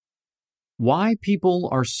Why People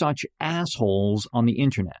Are Such Assholes on the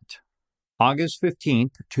Internet. August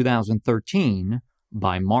 15th, 2013,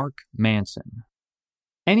 by Mark Manson.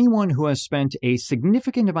 Anyone who has spent a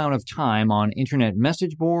significant amount of time on internet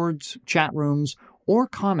message boards, chat rooms, or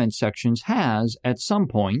comment sections has, at some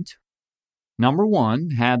point, number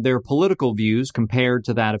 1, had their political views compared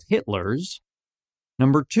to that of Hitler's.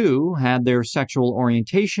 Number 2, had their sexual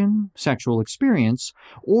orientation, sexual experience,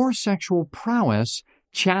 or sexual prowess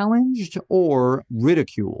challenged or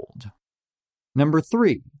ridiculed. Number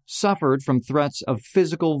 3, suffered from threats of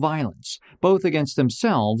physical violence, both against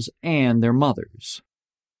themselves and their mothers.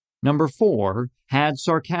 Number 4, had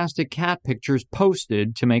sarcastic cat pictures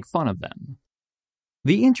posted to make fun of them.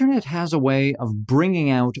 The internet has a way of bringing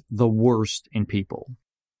out the worst in people.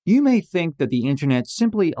 You may think that the internet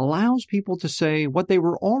simply allows people to say what they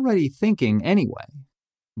were already thinking anyway,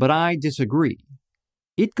 but I disagree.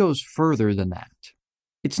 It goes further than that.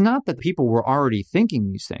 It's not that people were already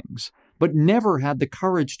thinking these things, but never had the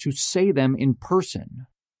courage to say them in person.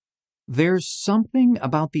 There's something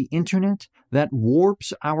about the internet that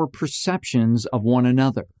warps our perceptions of one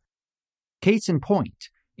another. Case in point,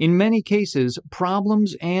 in many cases,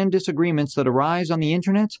 problems and disagreements that arise on the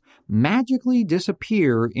internet magically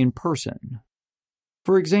disappear in person.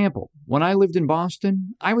 For example, when I lived in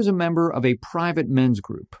Boston, I was a member of a private men's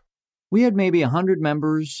group. We had maybe 100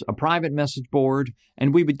 members, a private message board,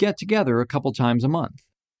 and we would get together a couple times a month.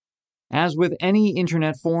 As with any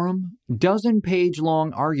internet forum,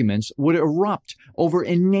 dozen-page-long arguments would erupt over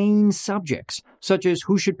inane subjects, such as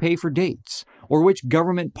who should pay for dates, or which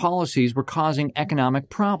government policies were causing economic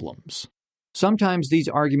problems. Sometimes these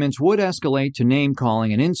arguments would escalate to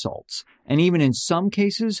name-calling and insults, and even in some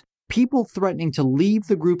cases, people threatening to leave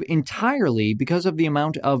the group entirely because of the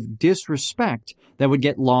amount of disrespect that would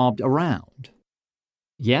get lobbed around.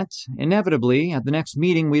 Yet, inevitably, at the next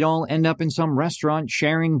meeting, we'd all end up in some restaurant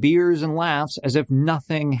sharing beers and laughs as if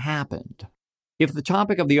nothing happened. If the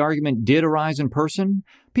topic of the argument did arise in person,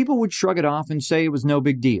 people would shrug it off and say it was no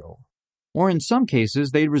big deal. Or in some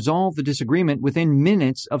cases, they'd resolve the disagreement within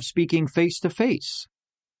minutes of speaking face-to-face.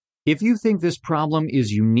 If you think this problem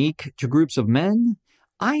is unique to groups of men,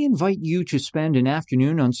 I invite you to spend an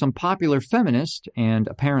afternoon on some popular feminist, and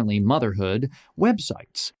apparently motherhood,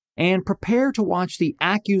 websites, and prepare to watch the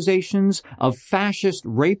accusations of fascist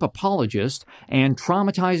rape apologist and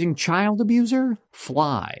traumatizing child abuser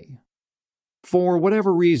fly. For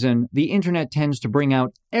whatever reason, the internet tends to bring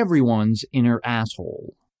out everyone's inner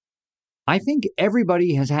asshole. I think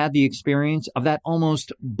everybody has had the experience of that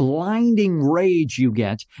almost blinding rage you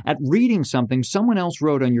get at reading something someone else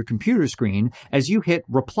wrote on your computer screen as you hit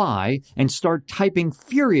reply and start typing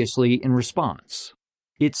furiously in response.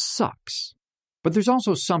 It sucks. But there's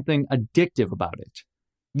also something addictive about it.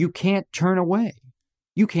 You can't turn away.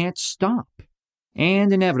 You can't stop.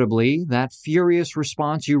 And inevitably, that furious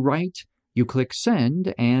response you write, you click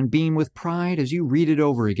send and beam with pride as you read it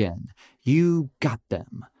over again. You got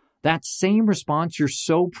them. That same response you're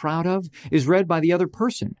so proud of is read by the other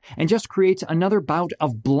person and just creates another bout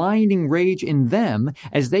of blinding rage in them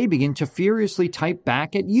as they begin to furiously type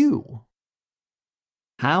back at you.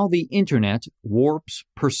 How the internet warps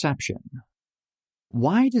perception.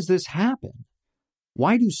 Why does this happen?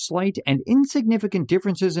 Why do slight and insignificant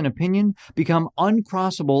differences in opinion become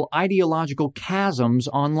uncrossable ideological chasms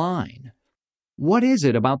online? What is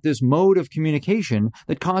it about this mode of communication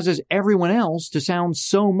that causes everyone else to sound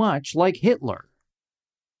so much like Hitler?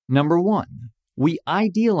 Number 1, we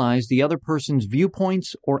idealize the other person's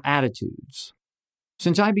viewpoints or attitudes.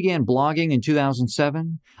 Since I began blogging in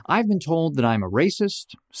 2007, I've been told that I'm a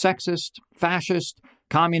racist, sexist, fascist,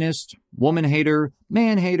 communist, woman hater,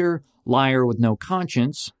 man hater, liar with no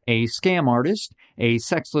conscience, a scam artist, a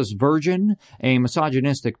sexless virgin, a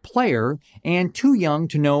misogynistic player, and too young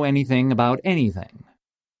to know anything about anything.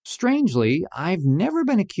 Strangely, I've never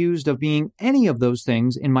been accused of being any of those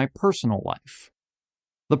things in my personal life.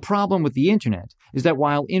 The problem with the internet is that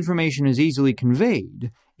while information is easily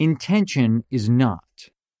conveyed, intention is not.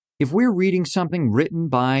 If we're reading something written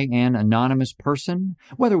by an anonymous person,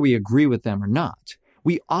 whether we agree with them or not,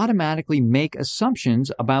 we automatically make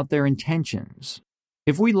assumptions about their intentions.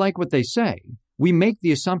 If we like what they say, we make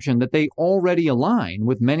the assumption that they already align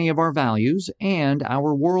with many of our values and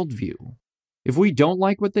our worldview. If we don't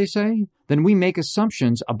like what they say, then we make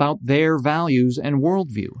assumptions about their values and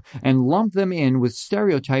worldview and lump them in with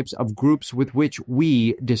stereotypes of groups with which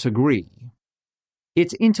we disagree.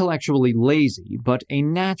 It's intellectually lazy, but a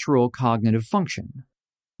natural cognitive function.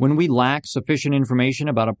 When we lack sufficient information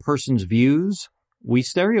about a person's views, we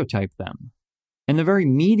stereotype them. And the very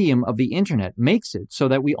medium of the internet makes it so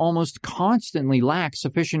that we almost constantly lack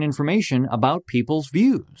sufficient information about people's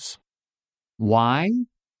views. Why?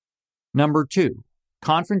 Number 2,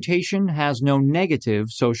 confrontation has no negative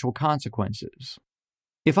social consequences.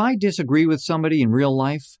 If I disagree with somebody in real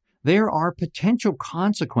life, there are potential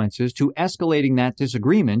consequences to escalating that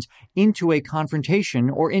disagreement into a confrontation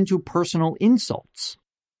or into personal insults.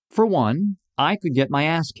 For one, I could get my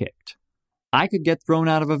ass kicked. I could get thrown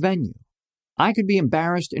out of a venue. I could be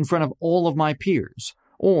embarrassed in front of all of my peers,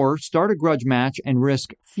 or start a grudge match and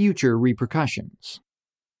risk future repercussions.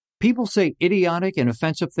 People say idiotic and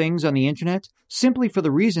offensive things on the internet simply for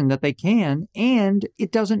the reason that they can, and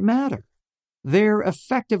it doesn't matter. They're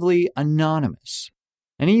effectively anonymous.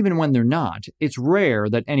 And even when they're not, it's rare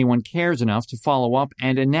that anyone cares enough to follow up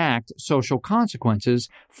and enact social consequences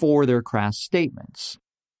for their crass statements.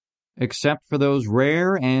 Except for those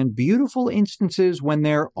rare and beautiful instances when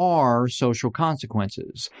there are social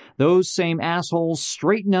consequences. Those same assholes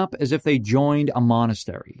straighten up as if they joined a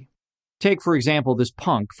monastery. Take, for example, this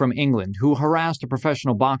punk from England who harassed a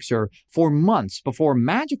professional boxer for months before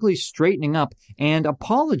magically straightening up and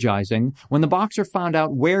apologizing when the boxer found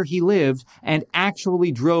out where he lived and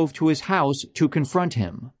actually drove to his house to confront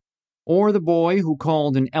him. Or the boy who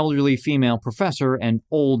called an elderly female professor an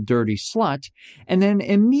old dirty slut and then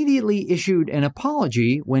immediately issued an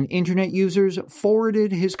apology when internet users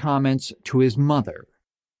forwarded his comments to his mother.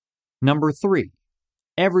 Number 3,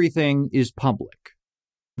 everything is public.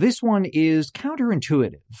 This one is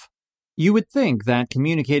counterintuitive. You would think that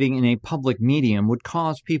communicating in a public medium would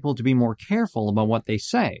cause people to be more careful about what they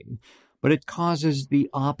say, but it causes the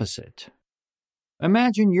opposite.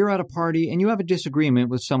 Imagine you're at a party and you have a disagreement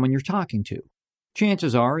with someone you're talking to.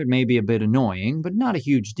 Chances are it may be a bit annoying, but not a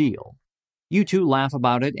huge deal. You two laugh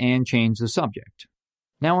about it and change the subject.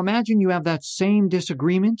 Now imagine you have that same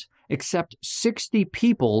disagreement, except 60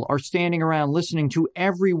 people are standing around listening to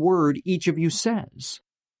every word each of you says.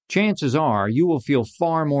 Chances are you will feel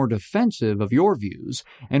far more defensive of your views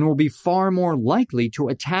and will be far more likely to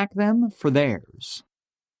attack them for theirs.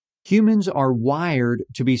 Humans are wired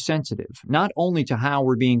to be sensitive, not only to how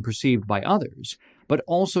we're being perceived by others, but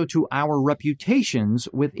also to our reputations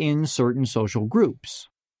within certain social groups.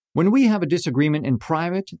 When we have a disagreement in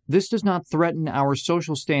private, this does not threaten our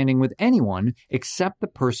social standing with anyone except the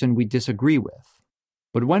person we disagree with.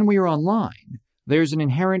 But when we are online, there's an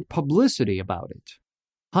inherent publicity about it.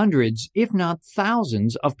 Hundreds, if not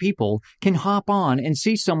thousands, of people can hop on and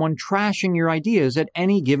see someone trashing your ideas at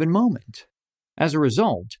any given moment. As a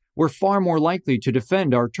result, we're far more likely to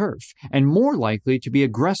defend our turf and more likely to be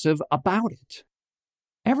aggressive about it.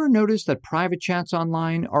 Ever notice that private chats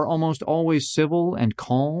online are almost always civil and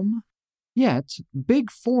calm? Yet,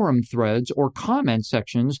 big forum threads or comment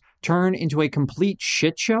sections turn into a complete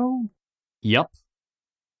shit show? Yup.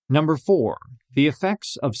 Number 4, the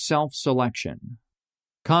effects of self-selection.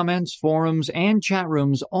 Comments, forums, and chat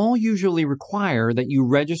rooms all usually require that you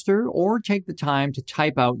register or take the time to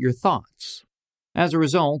type out your thoughts. As a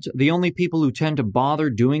result, the only people who tend to bother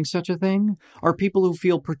doing such a thing are people who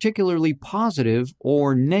feel particularly positive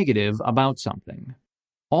or negative about something.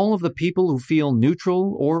 All of the people who feel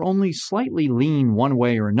neutral or only slightly lean one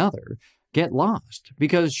way or another get lost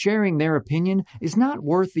because sharing their opinion is not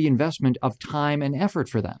worth the investment of time and effort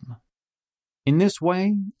for them. In this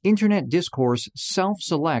way, internet discourse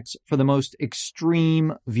self-selects for the most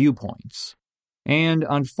extreme viewpoints. And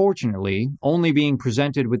unfortunately, only being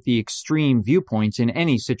presented with the extreme viewpoints in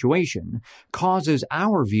any situation causes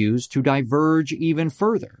our views to diverge even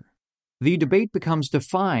further. The debate becomes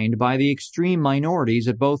defined by the extreme minorities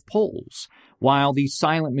at both poles, while the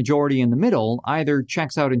silent majority in the middle either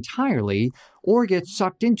checks out entirely or gets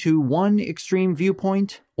sucked into one extreme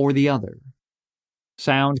viewpoint or the other.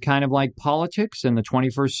 Sound kind of like politics in the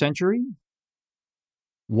 21st century?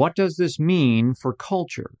 What does this mean for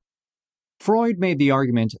culture? Freud made the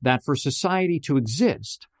argument that for society to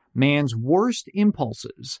exist, man's worst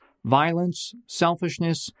impulses, violence,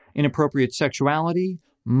 selfishness, inappropriate sexuality,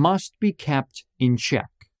 must be kept in check.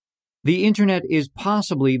 The internet is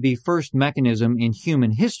possibly the first mechanism in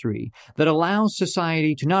human history that allows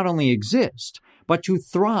society to not only exist, but to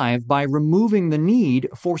thrive by removing the need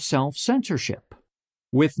for self-censorship.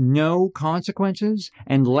 With no consequences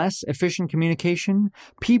and less efficient communication,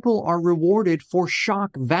 people are rewarded for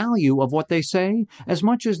shock value of what they say as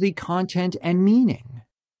much as the content and meaning.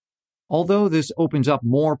 Although this opens up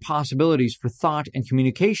more possibilities for thought and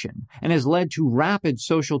communication and has led to rapid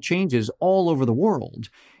social changes all over the world,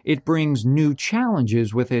 it brings new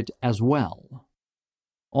challenges with it as well.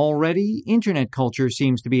 Already, internet culture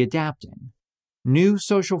seems to be adapting. New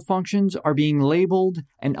social functions are being labeled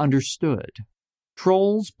and understood.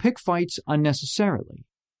 Trolls pick fights unnecessarily.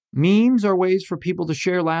 Memes are ways for people to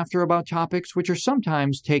share laughter about topics which are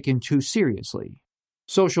sometimes taken too seriously.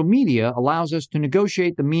 Social media allows us to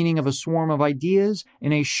negotiate the meaning of a swarm of ideas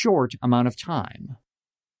in a short amount of time.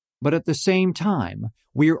 But at the same time,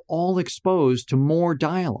 we are all exposed to more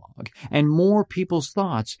dialogue and more people's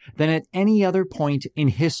thoughts than at any other point in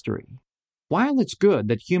history. While it's good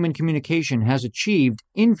that human communication has achieved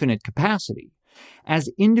infinite capacity, as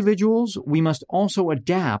individuals, we must also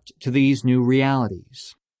adapt to these new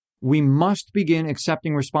realities. We must begin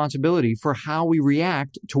accepting responsibility for how we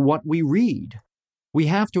react to what we read. We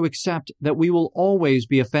have to accept that we will always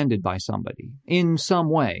be offended by somebody, in some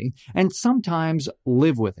way, and sometimes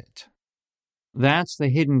live with it. That's the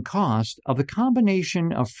hidden cost of the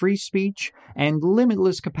combination of free speech and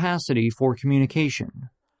limitless capacity for communication.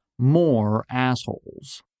 More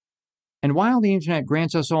assholes. And while the internet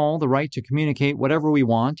grants us all the right to communicate whatever we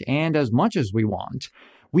want and as much as we want,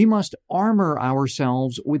 we must armor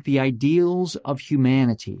ourselves with the ideals of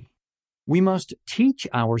humanity. We must teach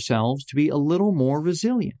ourselves to be a little more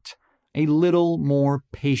resilient, a little more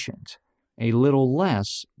patient, a little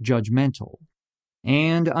less judgmental,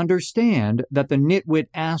 and understand that the nitwit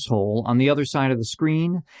asshole on the other side of the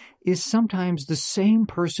screen is sometimes the same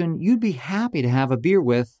person you'd be happy to have a beer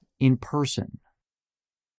with in person.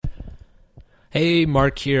 Hey,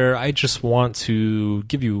 Mark here. I just want to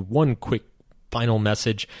give you one quick final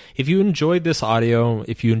message. If you enjoyed this audio,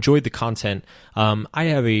 if you enjoyed the content, I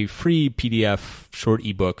have a free PDF short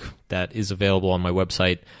ebook that is available on my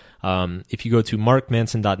website. If you go to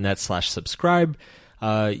markmanson.net/subscribe,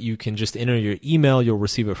 you can just enter your email. You'll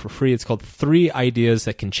receive it for free. It's called 3 Ideas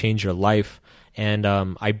That Can Change Your Life. And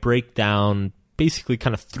I break down basically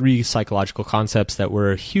kind of 3 psychological concepts that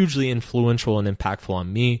were hugely influential and impactful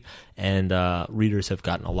on me, and readers have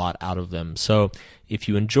gotten a lot out of them. So if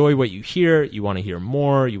you enjoy what you hear, you want to hear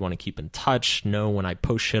more, you want to keep in touch, know when I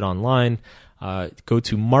post shit online, go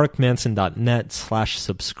to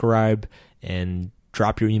markmanson.net/subscribe and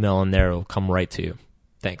drop your email in there. It'll come right to you.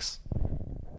 Thanks.